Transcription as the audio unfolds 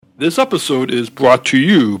This episode is brought to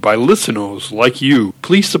you by listeners like you.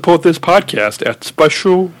 Please support this podcast at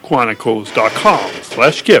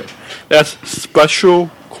specialchronicles.com/give. That's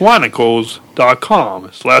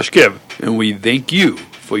specialchronicles.com/give. And we thank you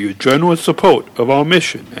for your generous support of our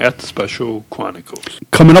mission at Special Chronicles.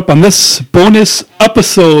 Coming up on this bonus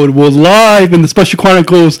episode, we're live in the Special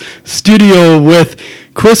Chronicles studio with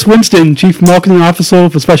Chris Winston, Chief Marketing Officer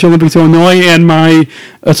for Special Olympics Illinois, and my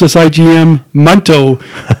SSIGM Monto,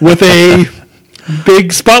 with a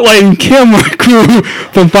big spotlight and camera crew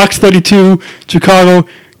from FOX32Chicago,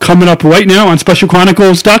 coming up right now on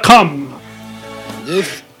SpecialChronicles.com.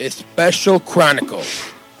 This is Special Chronicles,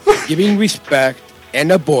 giving respect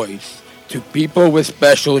and a voice to people with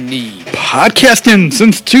special needs. Podcasting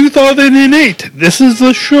since 2008. This is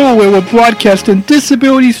the show where we're broadcasting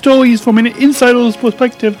disability stories from an insider's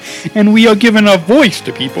perspective, and we are giving a voice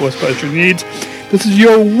to people with special needs. This is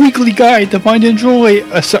your weekly guide to find and enjoy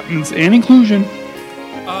acceptance and inclusion.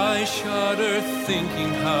 I shudder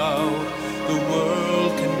thinking how the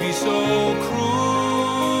world can be so cruel.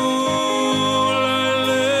 I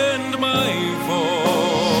lend my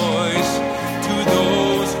voice to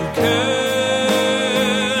those who can't.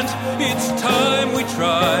 It's time we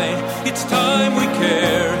try, it's time we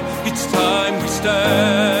care, it's time we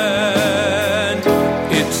stand.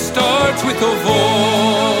 It starts with a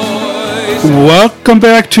voice. Welcome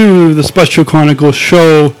back to the Special Chronicles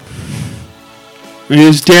show. My name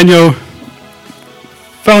is Daniel,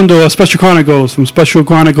 founder of Special Chronicles from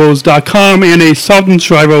SpecialChronicles.com and a Sergeant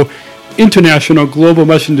Shriver International Global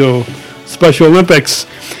Messenger Special Olympics.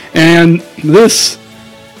 And this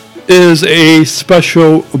is a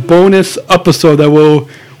special bonus episode that we'll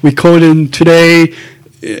record in today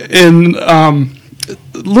in a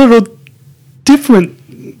little different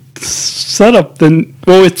setup than,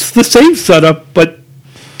 well, it's the same setup, but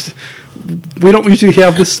we don't usually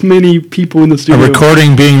have this many people in the studio. A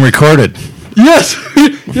recording being recorded. Yes,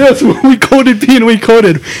 yes, recorded being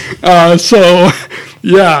recorded. So,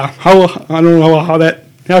 yeah, I don't know how that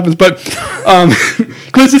happens, but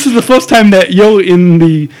because this is the first time that you're in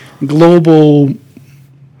the global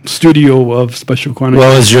studio of Special Chronicles.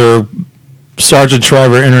 Well, as your Sergeant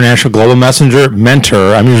Shriver International Global Messenger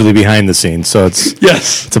mentor, I'm usually behind the scenes, so it's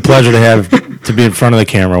a pleasure to be in front of the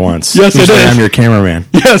camera once. Yes, usually it is. I'm your cameraman.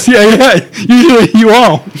 Yes, yeah. Usually you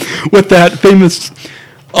are with that famous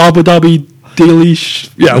Abu Dhabi daily.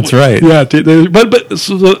 Yeah, that's right. Yeah, but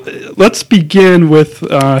so let's begin with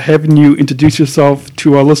having you introduce yourself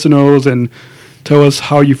to our listeners and tell us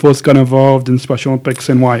how you first got involved in Special Olympics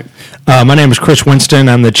and why. My name is Chris Winston.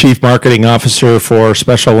 I'm the Chief Marketing Officer for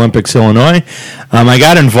Special Olympics Illinois. I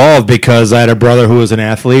got involved because I had a brother who was an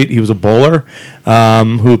athlete. He was a bowler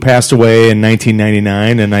who passed away in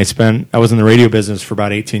 1999, and I was in the radio business for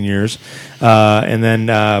about 18 years, and then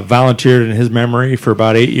volunteered in his memory for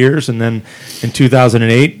about 8 years, and then in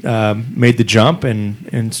 2008 made the jump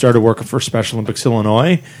and started working for Special Olympics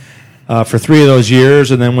Illinois. For 3 of those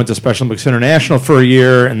years, and then went to Special Olympics International for a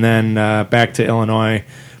year, and then back to Illinois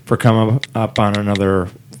for coming up on another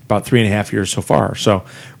about 3.5 years so far. So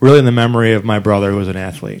really in the memory of my brother who was an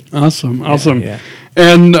athlete. Awesome. Yeah.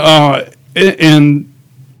 And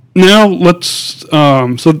now let's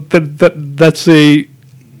so that's a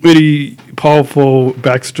really powerful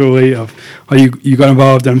backstory of how you got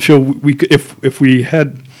involved. I'm sure we could, if we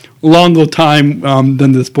had longer time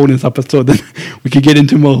than this bonus episode, then we could get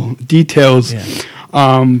into more details. Yeah.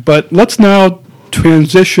 But let's now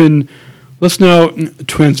transition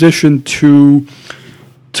to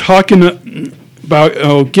talking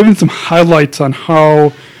about giving some highlights on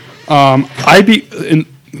how I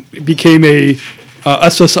became a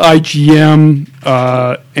SSIGM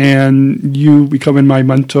and you becoming my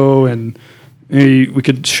mentor, and we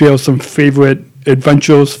could share some favorite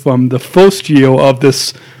adventures from the first year of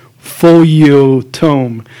this 4-year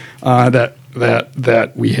term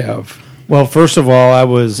that we have. Well, first of all, I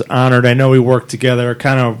was honored. I know we worked together.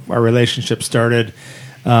 Kind of our relationship started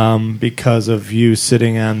because of you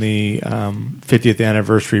sitting on the 50th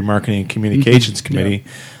Anniversary Marketing and Communications Committee,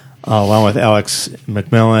 along with Alex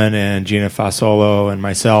McMillan and Gina Fasolo and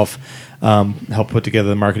myself, helped put together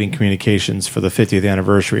the marketing communications for the 50th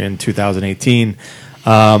anniversary in 2018.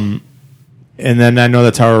 And then I know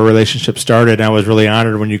that's how our relationship started. And I was really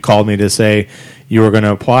honored when you called me to say you were going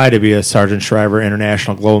to apply to be a Sergeant Shriver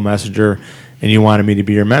International Global Messenger, and you wanted me to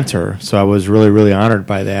be your mentor. So I was really, really honored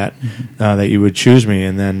by that, that you would choose me.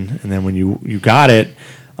 And then when you got it,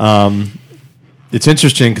 it's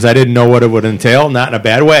interesting because I didn't know what it would entail. Not in a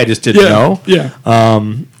bad way. I just didn't know. Yeah.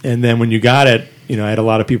 And then when you got it, I had a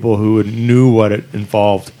lot of people who knew what it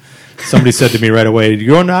involved. Somebody said to me right away,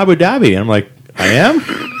 "You're going to Abu Dhabi?" And I'm like, "I am."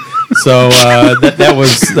 So that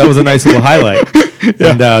was a nice little highlight.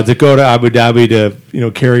 And to go to Abu Dhabi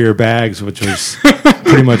to carry your bags, which was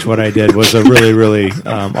pretty much what I did, was a really, really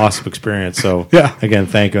awesome experience. So again,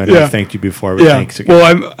 thank you. I know I thanked you before, but thanks again.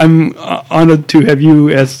 Well, I'm honored to have you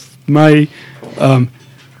as my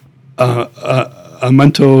a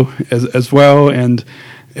mentor as well, and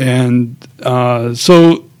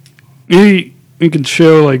so maybe we can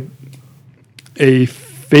share like a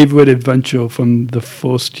favorite adventure from the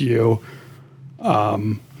first year,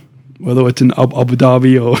 whether it's in Abu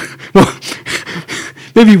Dhabi or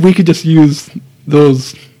maybe we could just use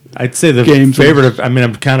those. I'd say the games favorite.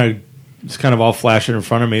 It's kind of all flashing in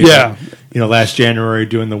front of me. Yeah, but, last January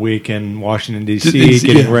doing the week in Washington D.C.,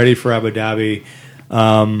 getting ready for Abu Dhabi.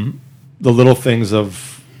 The little things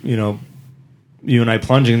of you and I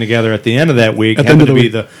plunging together at the end of that week happened to be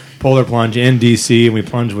the polar plunge in D.C. and we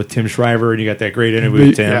plunged with Tim Shriver, and you got that great interview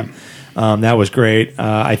with Tim. Yeah. That was great.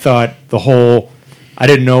 I thought I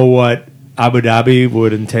didn't know what Abu Dhabi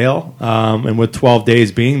would entail, and with 12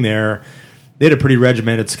 days being there, they had a pretty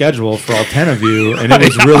regimented schedule for all 10 of you, and it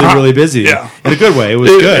was really, really busy in a good way. It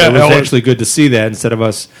was good. It was actually good to see that instead of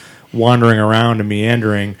us wandering around and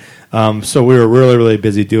meandering. So we were really, really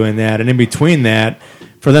busy doing that. And in between that,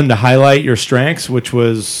 for them to highlight your strengths, which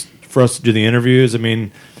was for us to do the interviews. I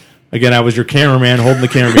mean, again, I was your cameraman holding the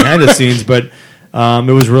camera behind the scenes, but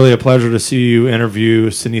it was really a pleasure to see you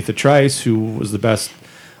interview Sunitha Trice, who was the best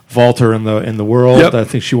vaulter in the world. Yep. I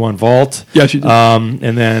think she won vault. Yeah, she did.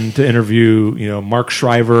 And then to interview, Mark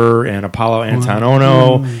Shriver and Apollo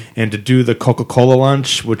Antonono, and to do the Coca-Cola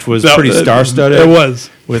lunch, which was pretty star-studded. It was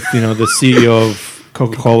with the CEO of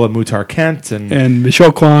Coca-Cola, Muhtar Kent, and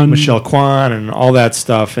Michelle Kwan, and all that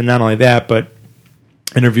stuff. And not only that, but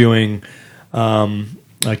interviewing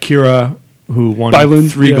Kira, who won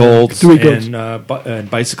Byland, 3 golds, and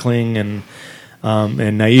bicycling, and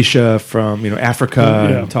Naisha from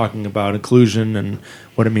Africa, and talking about inclusion and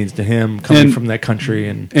what it means to him coming from that country,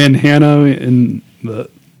 and Hannah in the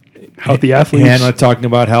healthy athletes. Hannah talking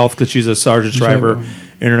about health because she's a Sergeant Shriver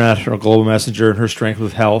International Global Messenger, and her strength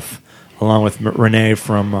with health, along with Renee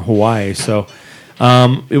from Hawaii. So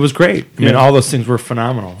it was great. I mean, all those things were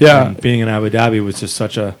phenomenal. Yeah, and being in Abu Dhabi was just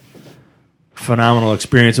such a phenomenal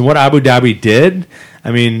experience. And what Abu Dhabi did,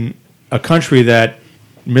 I mean, a country that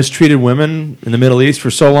mistreated women in the Middle East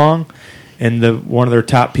for so long, and one of their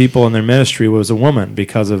top people in their ministry was a woman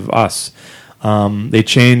because of us. They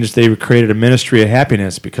created a ministry of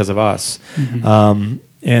happiness because of us. Mm-hmm.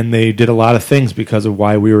 And they did a lot of things because of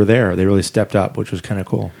why we were there. They really stepped up, which was kind of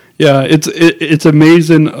cool. Yeah, it's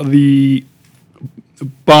amazing, the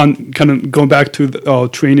bond, kind of going back to the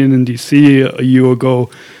training in D.C. a year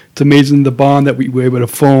ago. It's amazing the bond that we were able to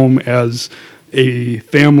form as a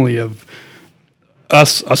family of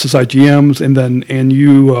us as IGMs, and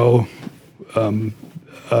you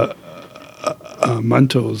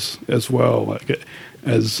mentors as well, like,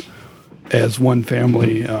 as one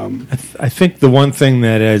family. I think the one thing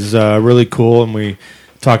that is really cool, and we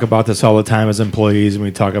talk about this all the time as employees, and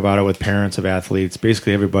we talk about it with parents of athletes,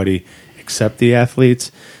 basically everybody except the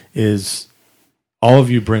athletes, is all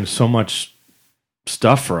of you bring so much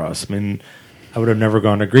stuff for us. I mean, I would have never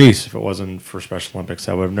gone to Greece if it wasn't for Special Olympics.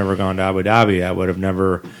 I would have never gone to Abu Dhabi. I would have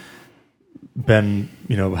never been,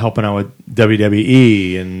 helping out with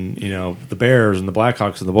WWE and, the Bears and the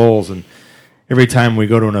Blackhawks and the Bulls. And every time we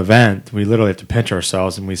go to an event, we literally have to pinch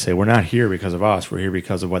ourselves and we say, we're not here because of us. We're here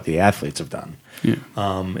because of what the athletes have done. Yeah.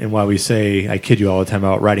 And while we say, I kid you all the time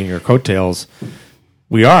about riding your coattails,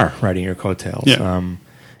 we are riding your coattails. Yeah.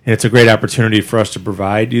 And it's a great opportunity for us to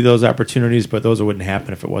provide you those opportunities, but those wouldn't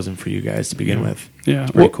happen if it wasn't for you guys to begin with. Yeah,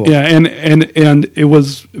 it's pretty cool. Yeah, and it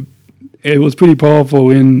was pretty powerful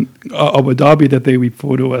in Abu Dhabi that they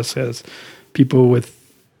refer to us as people with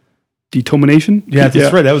determination. Yeah,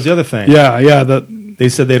 that's right. That was the other thing. Yeah. They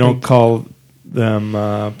said they don't call them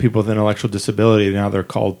people with intellectual disability. Now they're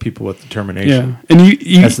called people with determination. Yeah,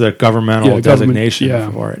 and that's the governmental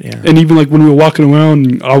designation for it. Yeah, and even like when we were walking around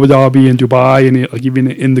in Abu Dhabi and Dubai, and like even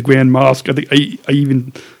in the Grand Mosque, I think I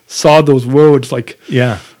even saw those words like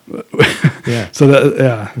yeah. So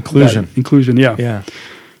that inclusion. Yeah. Yeah.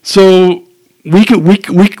 So we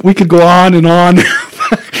could go on and on,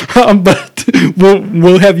 but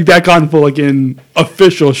we'll have you back on for like an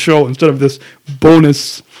official show instead of this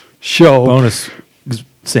bonus show. Bonus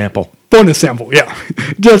sample, yeah.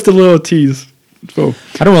 Just a little tease. So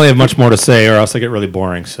I don't really have much more to say, or else I get really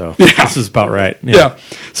boring. So this is about right. Yeah.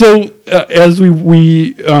 So as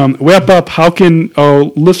we wrap up, how can our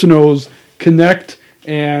listeners connect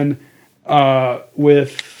and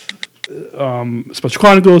with Special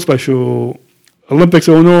Chronicles, Special Olympics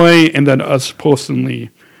Illinois, and then us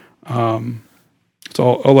personally?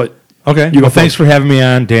 So I'll let Okay. you go Well, thanks first. for having me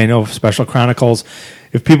on, Daniel, of Special Chronicles.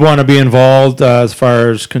 If people want to be involved as far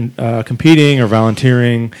as competing or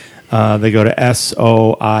volunteering, they go to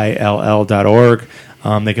soill.org.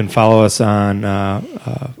 They can follow us on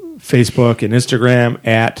Facebook and Instagram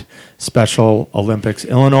at Special Olympics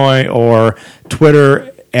Illinois or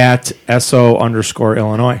Twitter at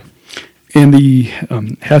SO_Illinois. And the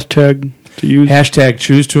hashtag to use. Hashtag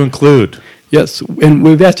choose to include. Yes, and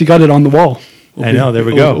we've actually got it on the wall. I know, there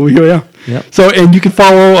we go. Over here, yeah. Yep. So, and you can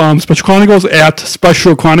follow Special Chronicles at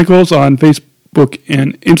Special Chronicles on Facebook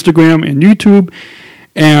and Instagram and YouTube,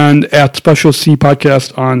 and at Special C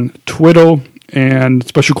Podcast on Twitter and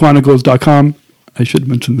SpecialChronicles.com. I should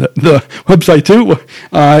mention that the website too,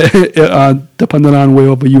 depending on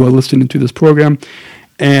wherever you are listening to this program.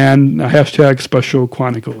 And hashtag Special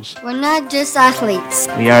Chronicles. We're not just athletes.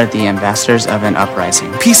 We are the ambassadors of an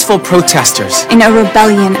uprising. Peaceful protesters. In a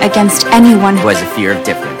rebellion against anyone Who has a fear of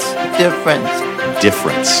difference.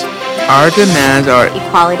 Difference. Our demands are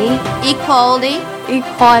equality,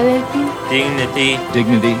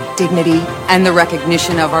 dignity, and the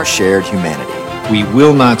recognition of our Shared humanity. We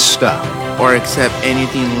will not stop. or accept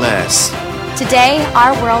anything less. Today,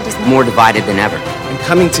 our world is More divided than ever. And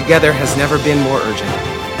coming together has never been more urgent.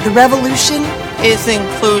 The revolution. Is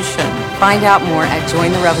inclusion. Find out more at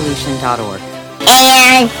jointherevolution.org.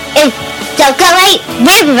 And don't go away.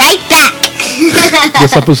 We're right back.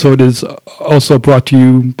 This episode is also brought to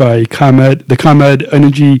you by ComEd, the ComEd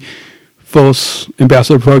Energy First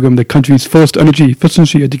Ambassador Program, the country's first energy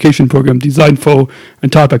efficiency education program designed for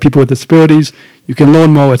and taught by people with disabilities. You can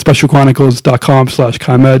learn more at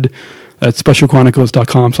specialchronicles.com/ComEd. That's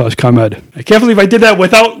specialchronicles.com/ComEd. I can't believe I did that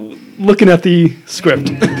without looking at the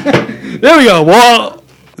script. There we go. Well,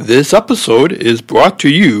 this episode is brought to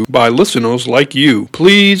you by listeners like you.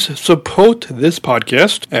 Please support this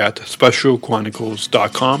podcast at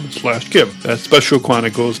specialchronicles.com/give. That's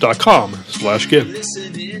specialchronicles.com/give.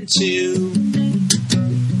 Listening to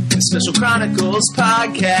the Special Chronicles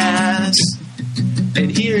podcast.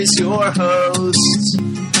 And here's your host.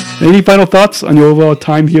 Any final thoughts on your overall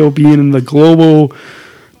time here being in the global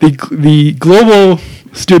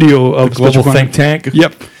studio of The global Special think tank?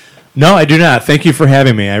 Yep. No, I do not. Thank you for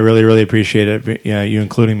having me. I really, really appreciate it. You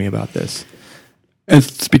including me about this. And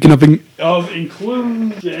speaking of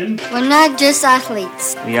inclusion, We're not just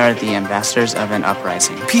athletes. We are the ambassadors of an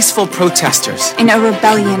uprising. Peaceful protesters. in a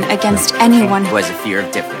rebellion against anyone Who has a fear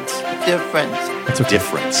of difference.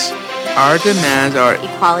 Difference. Our demands are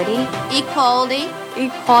equality,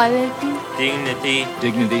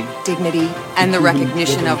 Dignity, and the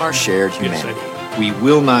recognition of our Shared humanity. We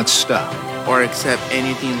will not stop. or accept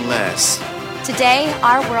anything less. Today,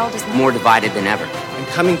 our world is More divided than ever. And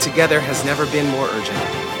coming together has never been more urgent.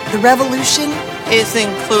 The revolution. Is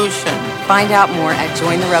inclusion. Find out more at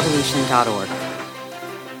jointherevolution.org.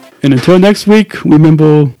 and until next week,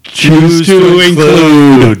 remember, choose to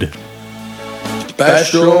include.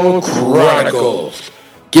 Special Chronicles.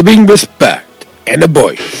 Giving respect and a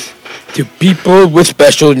voice to people with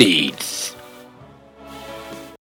special needs.